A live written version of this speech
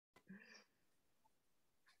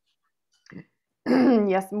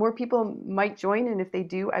Yes, more people might join, and if they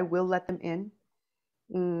do, I will let them in.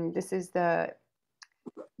 This is the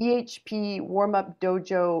EHP Warmup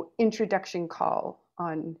Dojo introduction call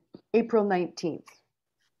on April 19th,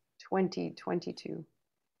 2022.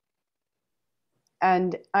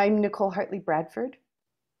 And I'm Nicole Hartley Bradford.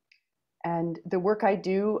 And the work I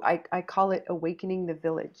do, I call it Awakening the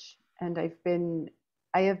Village. And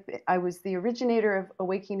I was the originator of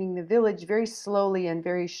Awakening the Village very slowly and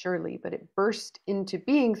very surely, but it burst into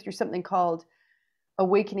being through something called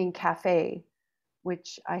Awakening Cafe,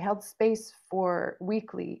 which I held space for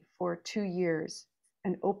weekly for 2 years,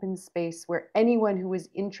 an open space where anyone who was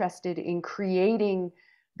interested in creating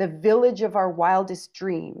the village of our wildest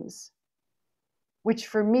dreams, which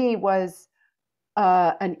for me was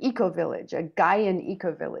an eco village, a Gaian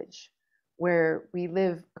eco village, where we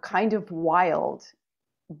live kind of wild,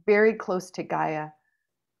 very close to Gaia,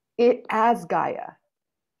 it as Gaia.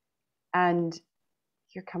 And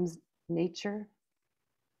here comes nature.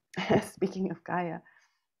 Speaking of Gaia.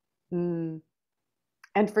 Mm.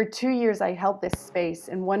 And for 2 years, I held this space.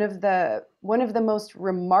 And one of the most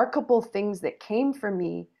remarkable things that came for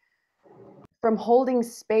me from holding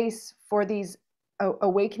space for these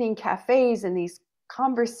awakening cafes and these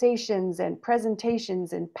conversations and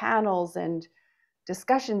presentations and panels and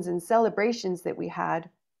discussions and celebrations that we had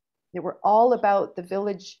that were all about the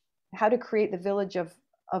village, how to create the village of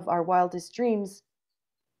our wildest dreams,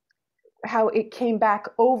 how it came back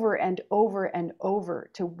over and over and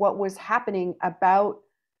over to what was happening about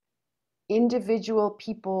individual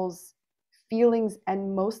people's feelings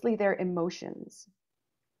and mostly their emotions.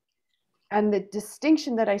 And the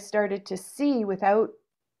distinction that I started to see without,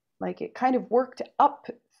 like, it kind of worked up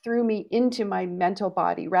through me into my mental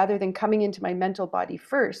body rather than coming into my mental body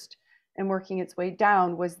first and working its way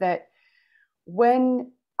down, was that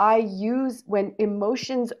when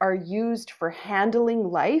emotions are used for handling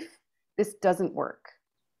life, this doesn't work.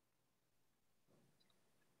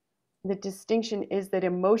 The distinction is that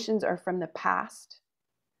emotions are from the past,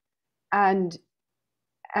 and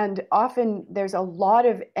often there's a lot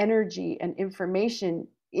of energy and information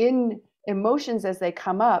in emotions as they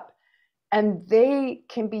come up, and they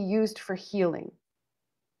can be used for healing.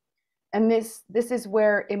 And this is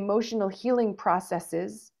where emotional healing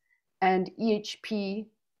processes and EHP,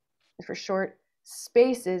 for short,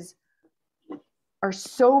 spaces are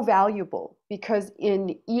so valuable, because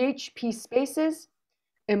in EHP spaces,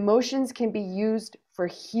 emotions can be used for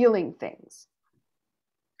healing things.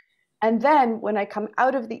 And then when I come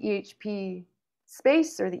out of the EHP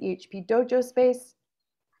space or the EHP dojo space,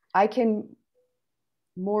 I can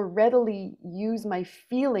more readily use my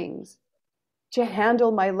feelings to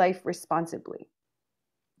handle my life responsibly.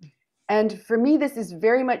 And for me, this is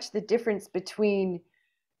very much the difference between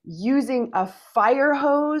using a fire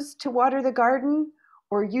hose to water the garden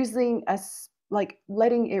or using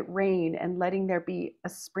letting it rain and letting there be a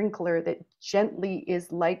sprinkler that gently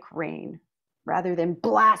is like rain, rather than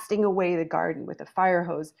blasting away the garden with a fire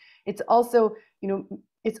hose. It's also,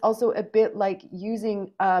 it's also a bit like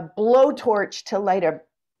using a blowtorch to light a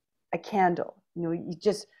candle.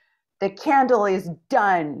 The candle is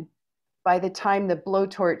done by the time the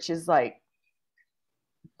blowtorch is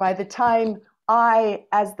by the time I,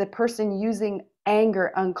 as the person using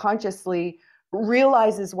anger unconsciously,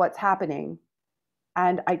 realizes what's happening,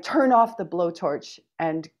 and I turn off the blowtorch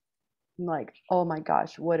and I'm like, oh my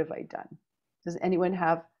gosh, what have I done? Does anyone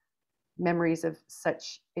have memories of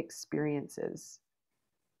such experiences?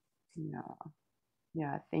 No.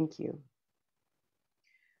 Yeah, thank you.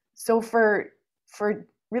 So for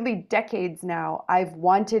really decades now, I've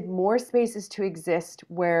wanted more spaces to exist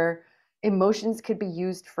where emotions could be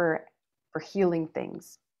used for healing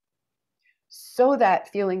things, so that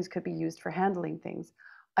feelings could be used for handling things.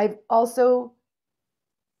 I've also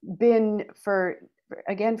been for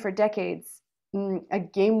decades a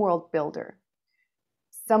game world builder,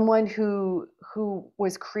 someone who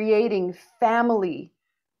was creating family,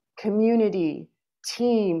 community,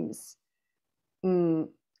 teams,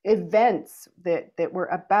 events that were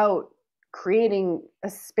about creating a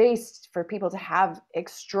space for people to have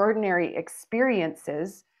extraordinary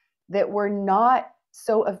experiences that were not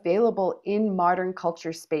so available in modern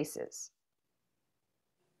culture spaces.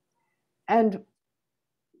 And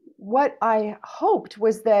what I hoped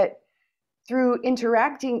was that through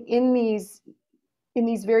interacting in these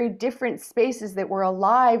very different spaces that were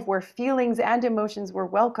alive, where feelings and emotions were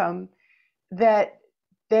welcome, that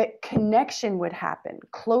connection would happen,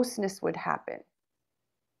 closeness would happen,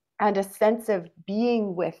 and a sense of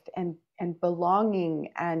being with and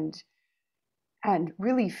belonging and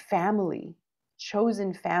really family,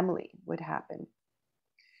 chosen family would happen.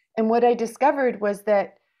 And what I discovered was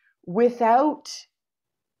that without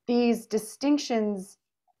these distinctions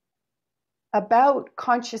about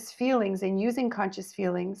conscious feelings and using conscious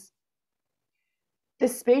feelings, the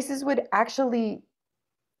spaces would actually,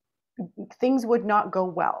 things would not go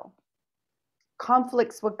well.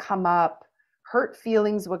 Conflicts would come up, hurt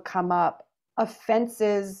feelings would come up,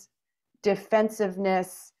 offenses,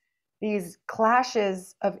 defensiveness, these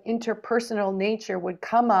clashes of interpersonal nature would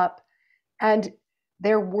come up, and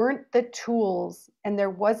there weren't the tools and there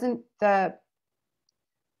wasn't the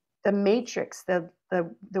matrix, the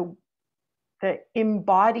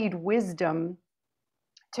embodied wisdom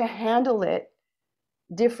to handle it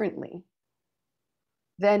differently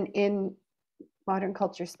than in modern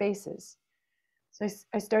culture spaces. So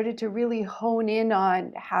I started to really hone in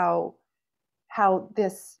on how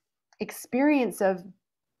this experience of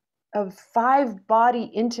five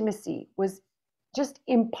body intimacy was just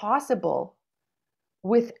impossible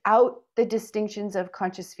without the distinctions of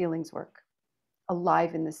conscious feelings work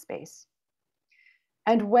alive in this space.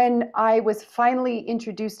 And when I was finally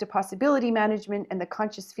introduced to possibility management and the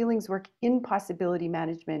conscious feelings work in possibility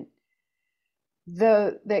management,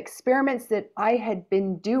 the experiments that I had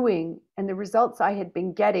been doing and the results I had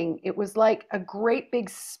been getting, it was like a great big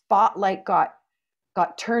spotlight got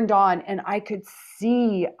turned on, and I could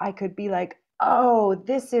be like, oh,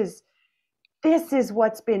 this is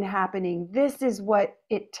what's been happening. This is what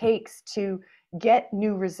it takes to get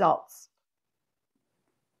new results.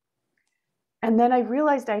 And then I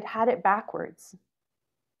realized I'd had it backwards.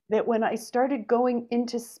 That when I started going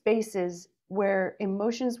into spaces where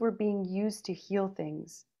emotions were being used to heal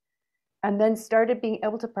things, and then started being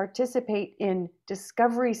able to participate in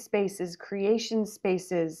discovery spaces, creation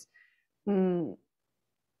spaces,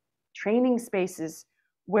 training spaces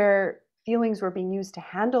where feelings were being used to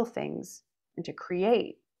handle things and to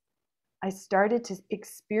create, I started to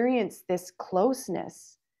experience this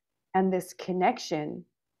closeness and this connection.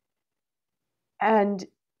 And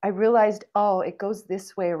I realized, oh, it goes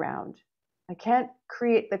this way around. I can't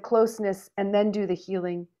create the closeness and then do the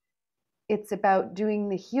healing. It's about doing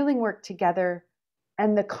the healing work together,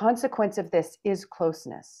 and the consequence of this is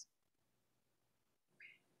closeness.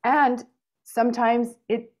 And sometimes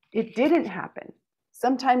it didn't happen.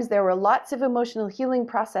 Sometimes there were lots of emotional healing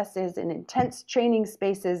processes and intense training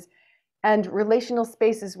spaces, and relational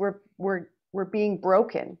spaces were being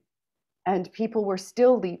broken, and people were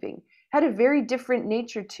still leaving. Had a very different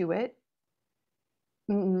nature to it.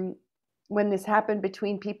 When this happened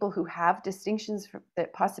between people who have distinctions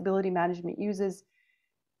that possibility management uses,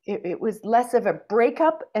 it was less of a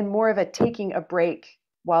breakup and more of a taking a break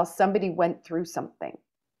while somebody went through something.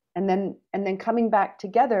 And then coming back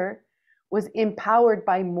together was empowered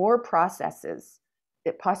by more processes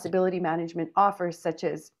that possibility management offers, such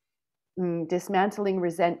as dismantling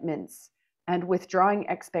resentments and withdrawing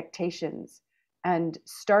expectations and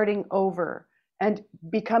starting over and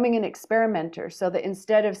becoming an experimenter, so that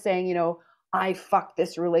instead of saying, I fucked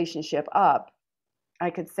this relationship up, I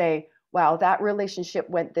could say, wow, that relationship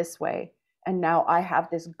went this way. And now I have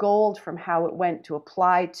this gold from how it went to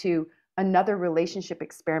apply to another relationship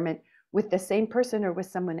experiment with the same person or with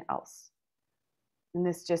someone else. And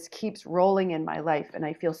this just keeps rolling in my life. And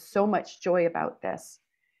I feel so much joy about this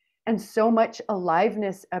and so much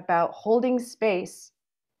aliveness about holding space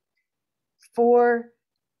for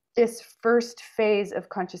this first phase of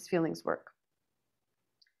conscious feelings work.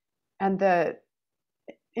 And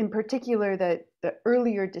in particular, the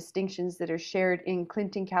earlier distinctions that are shared in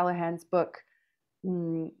Clinton Callahan's book,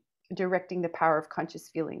 Directing the Power of Conscious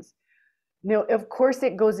Feelings. Of course,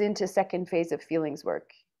 it goes into second phase of feelings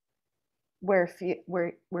work, where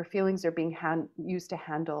feelings are being used to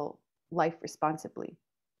handle life responsibly.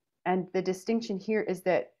 And the distinction here is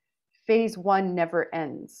that phase one never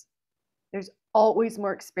ends. There's always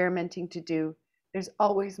more experimenting to do. There's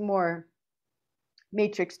always more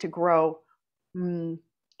matrix to grow. And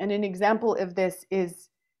an example of this is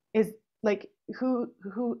like, who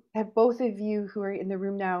have both of you who are in the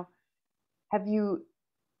room now, have you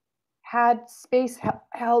had space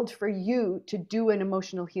held for you to do an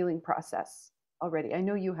emotional healing process already? I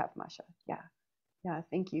know you have, Masha. Yeah,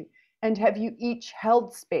 thank you. And have you each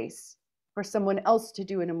held space for someone else to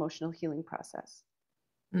do an emotional healing process?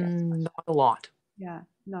 Yes, not a lot. Yeah,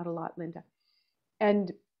 not a lot, Linda.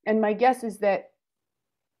 And my guess is that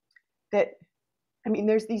I mean,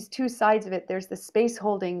 there's these two sides of it. There's the space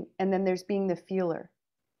holding, and then there's being the feeler.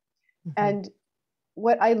 And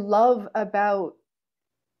what I love about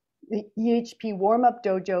the EHP Warmup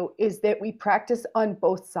Dojo is that we practice on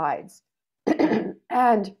both sides.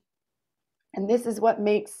 and this is what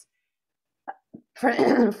makes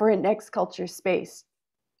for a next culture space.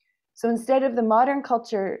 So instead of the modern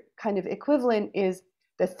culture kind of equivalent is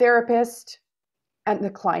the therapist and the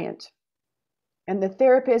client. And the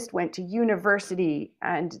therapist went to university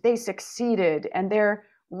and they succeeded and they're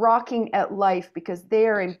rocking at life because they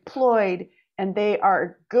are employed and they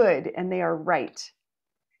are good and they are right.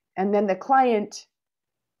 And then the client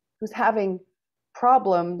who's having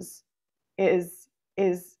problems is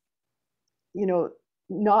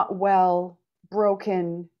not well,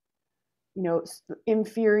 broken,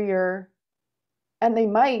 inferior. And they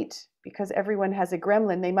might, because everyone has a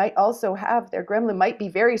gremlin, they might also have their gremlin might be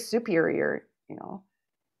very superior,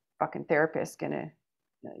 fucking therapist gonna,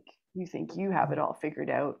 like, you think you have it all figured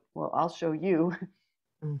out. Well, I'll show you.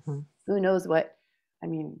 Mm-hmm. Who knows what? I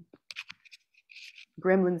mean,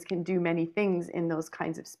 gremlins can do many things in those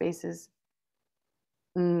kinds of spaces.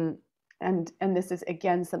 And this is,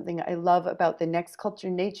 again, something I love about the next culture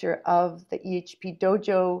nature of the EHP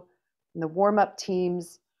dojo and the warm-up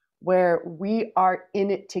teams, where we are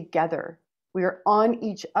in it together. We are on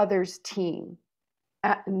each other's team.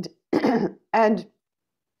 And and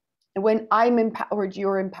when I'm empowered,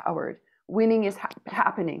 you're empowered. Winning is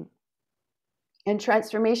happening. And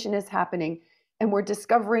transformation is happening. And we're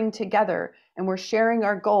discovering together. And we're sharing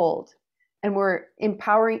our gold. And we're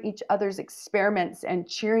empowering each other's experiments and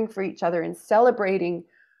cheering for each other and celebrating.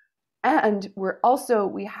 And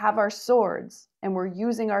we have our swords. And we're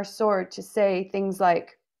using our sword to say things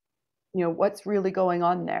like, what's really going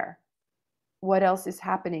on there? What else is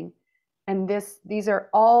happening? And these are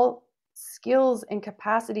all skills and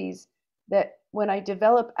capacities that when I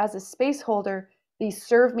develop as a space holder, these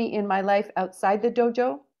serve me in my life outside the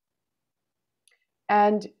dojo.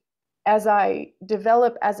 And as I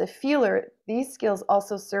develop as a feeler, these skills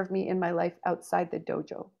also serve me in my life outside the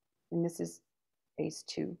dojo. And this is phase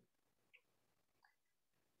 2.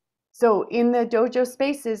 So in the dojo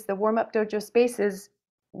spaces, the warm-up dojo spaces,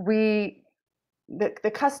 the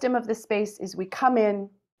custom of the space is we come in,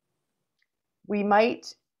 we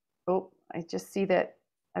might, I just see that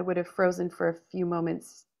I would have frozen for a few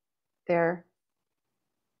moments there.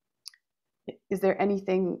 Is there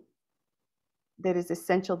anything that is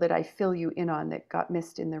essential that I fill you in on that got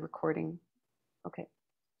missed in the recording? Okay.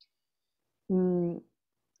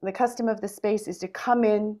 The custom of the space is to come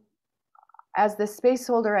in. As the space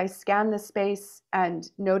holder, I scan the space and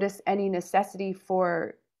notice any necessity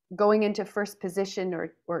for going into first position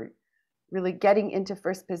or really getting into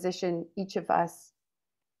first position, each of us.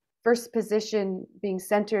 First position, being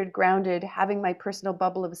centered, grounded, having my personal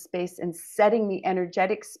bubble of space, and setting the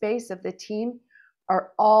energetic space of the team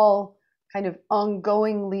are all kind of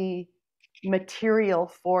ongoingly material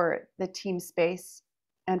for the team space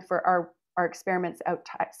and for our experiments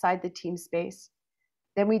outside the team space.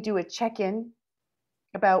 Then we do a check-in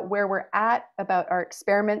about where we're at, about our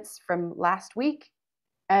experiments from last week,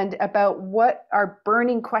 and about what our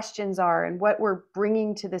burning questions are and what we're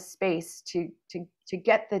bringing to the space to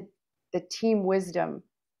get the team wisdom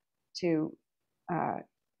to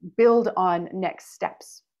build on next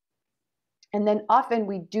steps. And then often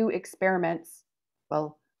we do experiments.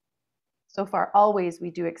 Well, so far always we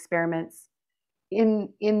do experiments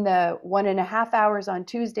in the 1.5 hours on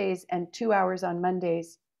Tuesdays and 2 hours on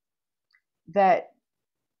Mondays that,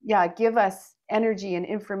 give us energy and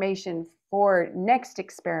information for next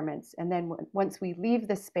experiments. And then once we leave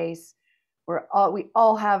the space, we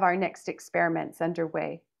all have our next experiments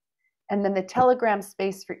underway. And then the Telegram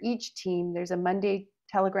space for each team, there's a Monday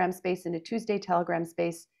Telegram space and a Tuesday Telegram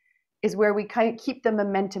space, is where we kind of keep the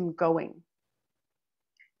momentum going.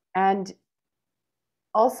 And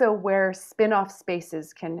also where spin-off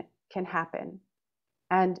spaces can happen.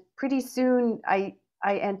 And pretty soon, I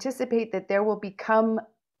anticipate that there will become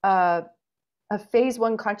a phase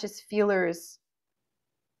 1 conscious feelers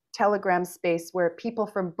Telegram space where people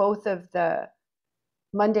from both of the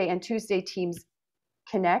Monday and Tuesday teams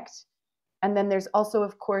connect. And then there's also,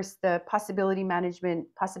 of course, the possibility management,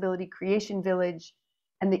 possibility creation village,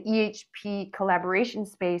 and the EHP collaboration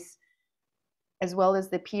space, as well as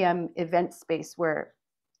the PM event space where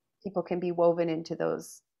people can be woven into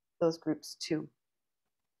those groups too.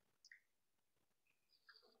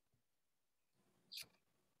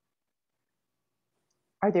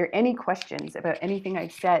 Are there any questions about anything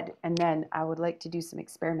I've said? And then I would like to do some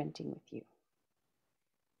experimenting with you.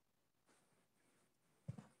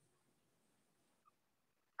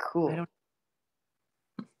 Cool. I don't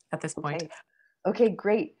at this point. Okay,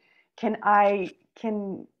 great.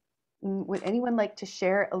 Would anyone like to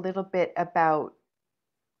share a little bit about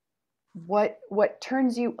what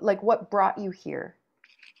turns you, like what brought you here?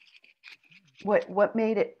 What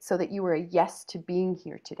made it so that you were a yes to being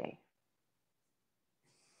here today?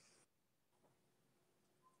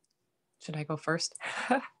 Should I go first?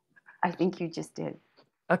 I think you just did.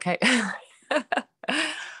 Okay.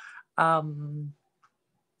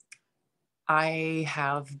 I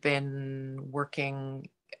have been working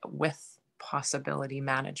with possibility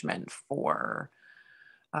management for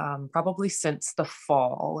probably since the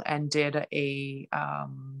fall, and did a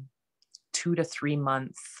 2 to 3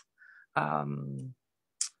 month um,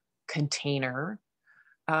 container.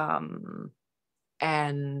 And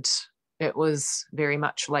it was very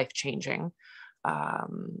much life-changing.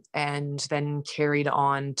 And then carried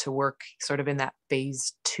on to work sort of in that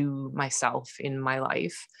phase 2 myself in my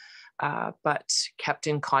life, but kept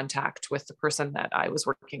in contact with the person that I was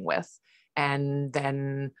working with, and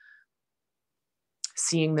then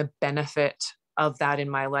seeing the benefit of that in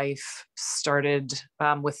my life started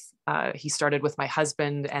he started with my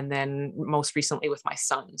husband, and then most recently with my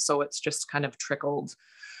son. So it's just kind of trickled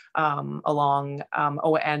along.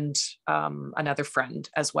 And another friend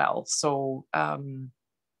as well. So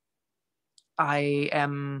I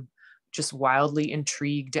am just wildly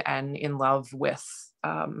intrigued and in love with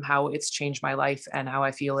how it's changed my life, and how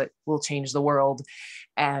I feel it will change the world,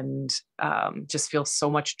 and just feel so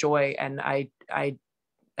much joy. And I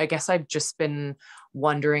guess I've just been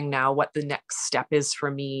wondering now what the next step is for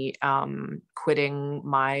me, quitting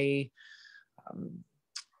my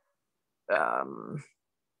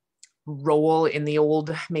role in the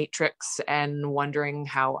old matrix, and wondering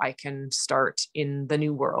how I can start in the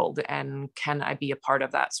new world, and can I be a part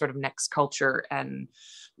of that sort of next culture, and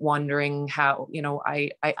wondering how, I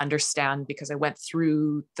understand, because I went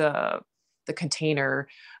through the container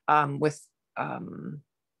with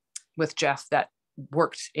Jeff that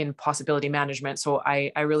worked in possibility management. So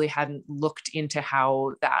I really hadn't looked into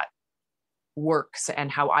how that works,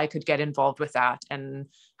 and how I could get involved with that, and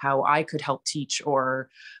how I could help teach, or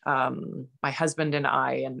my husband and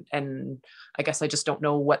and I guess I just don't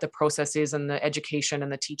know what the process is, and the education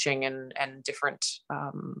and the teaching, and different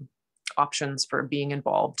options for being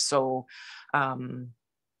involved. So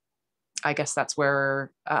I guess that's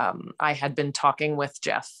where I had been talking with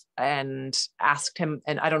Jeff and asked him,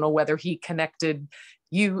 and I don't know whether he connected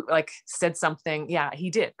you, like said something. Yeah, he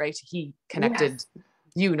did, right? He connected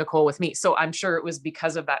you, Nicole, with me. So I'm sure it was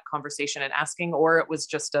because of that conversation and asking, or it was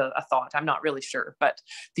just a thought. I'm not really sure, but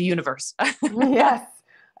the universe. Yes,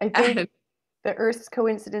 I think the Earth's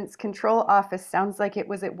Coincidence Control Office sounds like it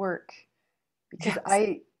was at work, because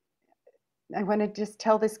Yes. I want to just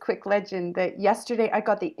tell this quick legend that yesterday I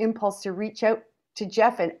got the impulse to reach out to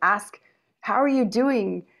Jeff and ask, "How are you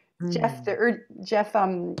doing, Jeff?" Jeff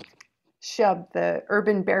Shub, the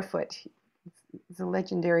Urban Barefoot. He's a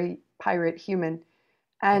legendary pirate human,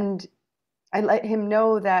 and I let him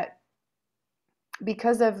know that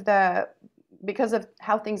because of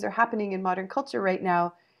how things are happening in modern culture right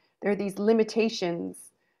now, there are these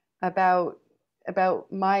limitations about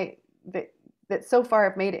my that so far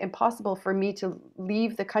have made it impossible for me to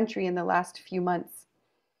leave the country in the last few months.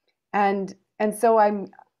 And so I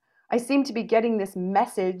seem to be getting this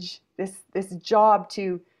message, this job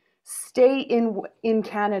to stay in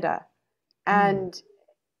Canada, and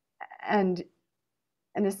and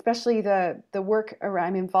and especially the work around,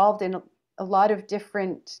 I'm involved in a lot of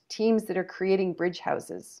different teams that are creating bridge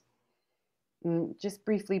houses. Just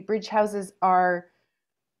briefly, bridge houses are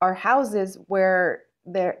houses where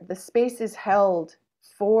the space is held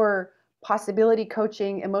for possibility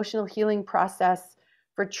coaching, emotional healing process,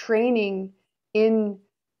 for training in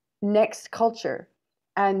next culture.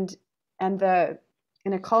 And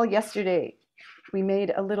in a call yesterday, we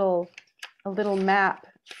made a little map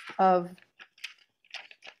of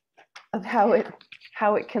how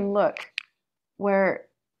it can look, where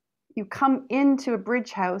you come into a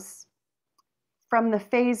bridge house from the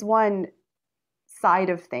phase 1 side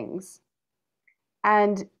of things,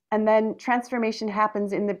 and then transformation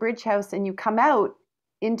happens in the bridge house, and you come out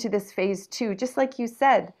into this phase 2, just like you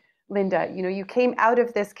said, Linda. You came out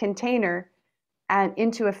of this container and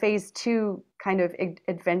into a phase 2 kind of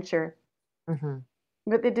adventure.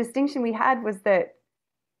 But the distinction we had was that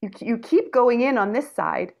you keep going in on this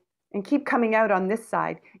side and keep coming out on this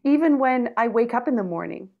side. Even when I wake up in the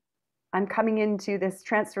morning, I'm coming into this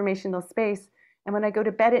transformational space. And when I go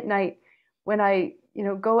to bed at night, when I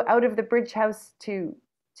go out of the bridge house to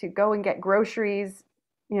go and get groceries,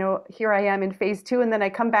 here I am in phase 2, and then I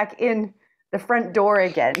come back in the front door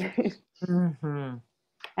again.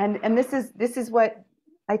 And this is what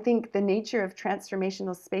I think the nature of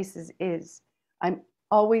transformational spaces is. I'm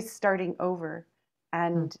always starting over,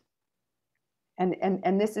 and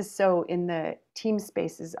this is so in the team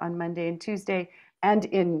spaces on Monday and Tuesday, and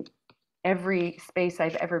in every space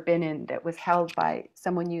I've ever been in that was held by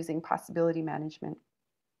someone using possibility management.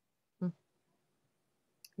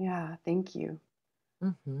 Yeah, thank you.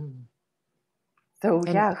 Mm-hmm. So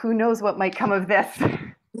And yeah, who knows what might come of this?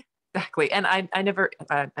 exactly. And I never,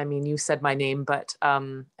 I mean, you said my name, but,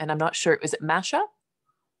 and I'm not sure, is it Masha?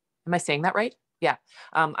 Am I saying that right? Yeah.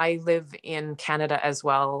 I live in Canada as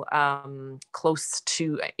well, close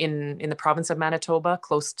to, in the province of Manitoba,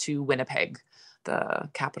 close to Winnipeg, the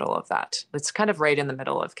capital of that. It's kind of right in the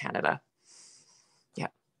middle of Canada. Yeah.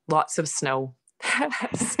 Lots of snow.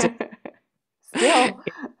 Still. Still.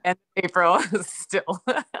 And April still.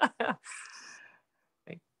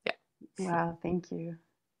 Yeah. Wow, thank you.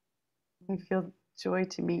 I feel joy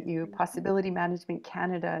to meet you. Possibility Management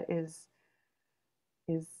Canada is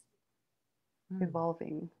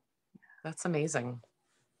evolving. That's amazing.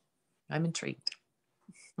 I'm intrigued.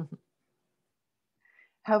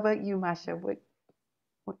 How about you, Masha? What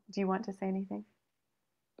do you want to say anything?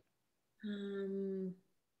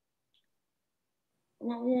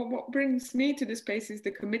 What brings me to the space is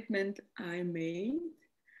the commitment I made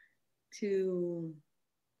to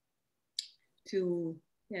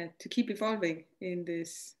keep evolving in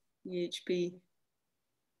this EHP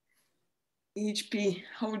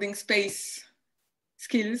holding space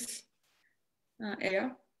skills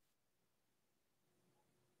area.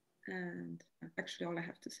 And actually all I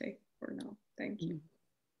have to say for now. Thank you.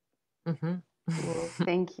 Mm-hmm. Cool.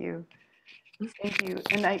 Thank you. Thank you.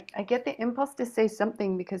 And I get the impulse to say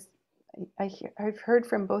something because I've heard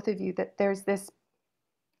from both of you that there's this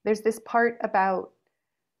part about,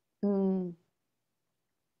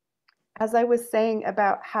 as I was saying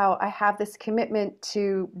about how I have this commitment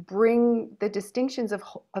to bring the distinctions of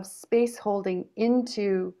space holding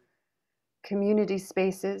into community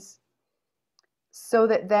spaces so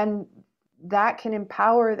that then that can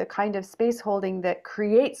empower the kind of space holding that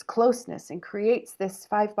creates closeness and creates this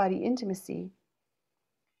five-body intimacy.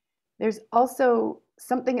 There's also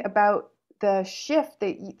something about the shift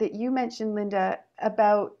that you mentioned, Linda,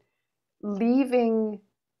 about leaving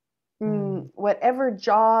whatever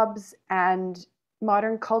jobs and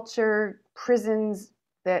modern culture, prisons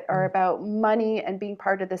that are about money and being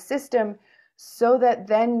part of the system, so that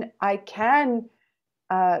then I can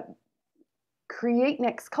create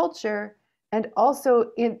next culture. And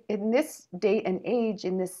also in this day and age,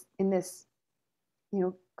 in this,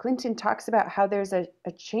 Clinton talks about how there's a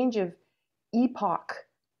change of epoch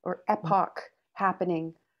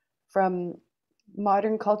happening from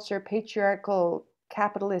modern culture, patriarchal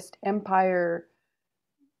capitalist empire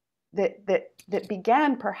that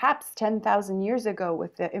began perhaps 10,000 years ago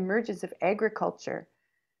with the emergence of agriculture,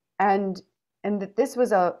 and that this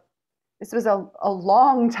was a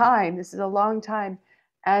long time. This is a long time,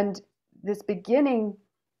 and this beginning,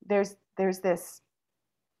 there's this,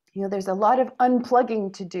 there's a lot of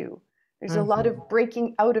unplugging to do. There's a lot of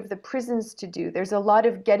breaking out of the prisons to do. There's a lot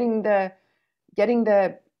of getting the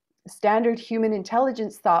standard human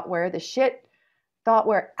intelligence thought where the shit thought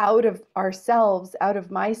we're out of ourselves, out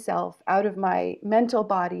of myself, out of my mental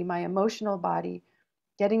body, my emotional body,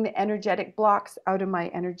 getting the energetic blocks out of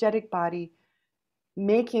my energetic body,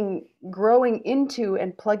 growing into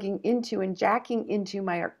and plugging into and jacking into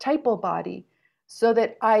my archetypal body so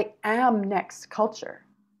that I am next culture.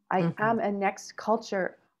 I am a next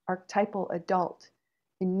culture archetypal adult,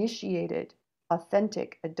 initiated,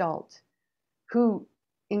 authentic adult who,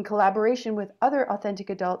 in collaboration with other authentic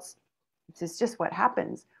adults, this is just what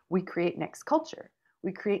happens. We create next culture.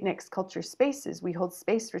 We create next culture spaces. We hold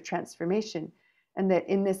space for transformation. And that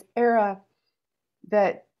in this era,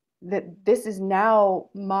 that this is now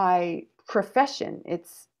my profession.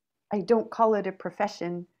 I don't call it a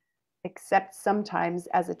profession, except sometimes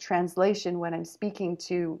as a translation when I'm speaking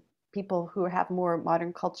to people who have more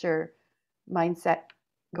modern culture mindset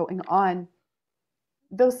going on.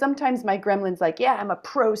 Though sometimes my gremlin's like, yeah, I'm a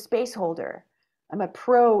pro space holder. I'm a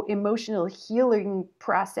pro emotional healing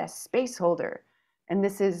process space holder. And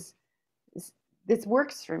this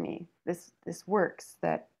works for me. This works,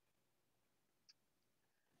 that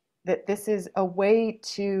this is a way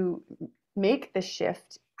to make the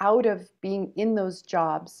shift out of being in those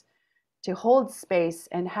jobs, to hold space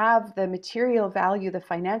and have the material value, the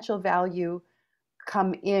financial value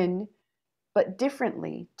come in, but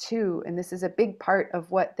differently too. And this is a big part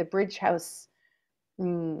of what the Bridge House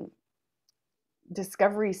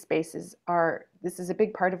discovery spaces are. This is a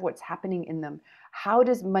big part of what's happening in them. How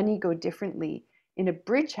does money go differently in a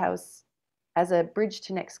Bridge House as a bridge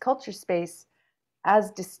to next culture space,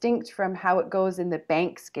 as distinct from how it goes in the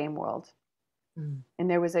banks game world? And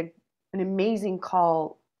there was an amazing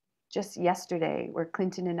call just yesterday where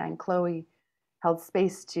Clinton and I and Chloe held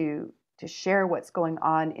space to share what's going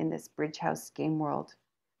on in this Bridge House game world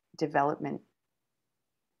development.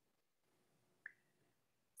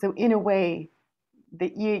 So in a way, the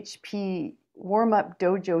EHP Warmup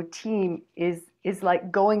Dojo team is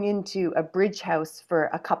like going into a bridge house for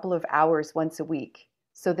a couple of hours once a week,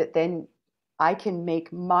 so that then I can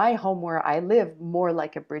make my home where I live more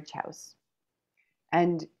like a bridge house.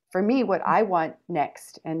 And for me, what I want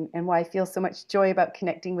next, and why I feel so much joy about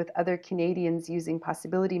connecting with other Canadians using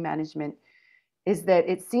possibility management, is that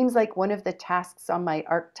it seems like one of the tasks on my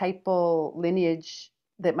archetypal lineage,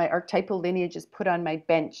 that my archetypal lineage has put on my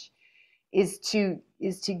bench, is to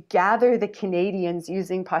gather the Canadians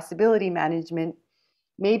using possibility management,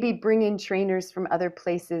 maybe bring in trainers from other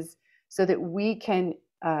places so that we can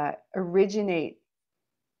originate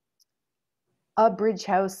a bridge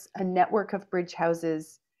house, a network of bridge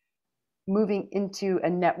houses, moving into a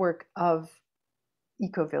network of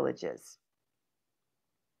eco-villages.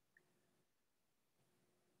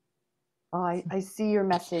 Oh, I see your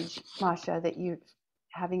message, Masha, that you're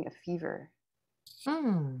having a fever.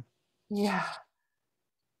 Yeah.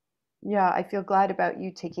 Yeah, I feel glad about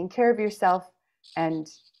you taking care of yourself and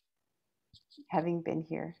having been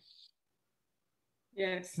here.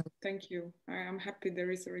 Yes, thank you. I am happy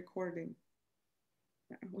there is a recording.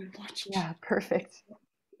 I will watch it. Yeah, perfect.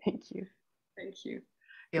 Thank you. Thank you.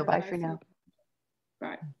 Goodbye for now.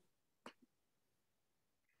 Bye.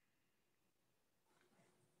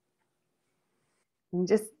 I'm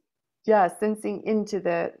just, yeah, sensing into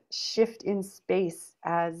the shift in space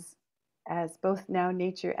as both now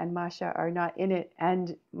nature and Masha are not in it.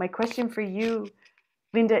 And my question for you,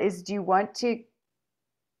 Linda, is do you want to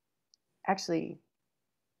actually,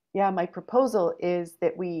 yeah, my proposal is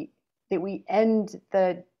that we end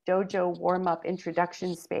the dojo warm-up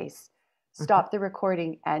introduction space, stop the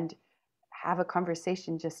recording, and have a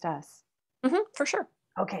conversation, just us. For sure.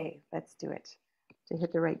 Okay, let's do it. To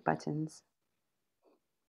hit the right buttons.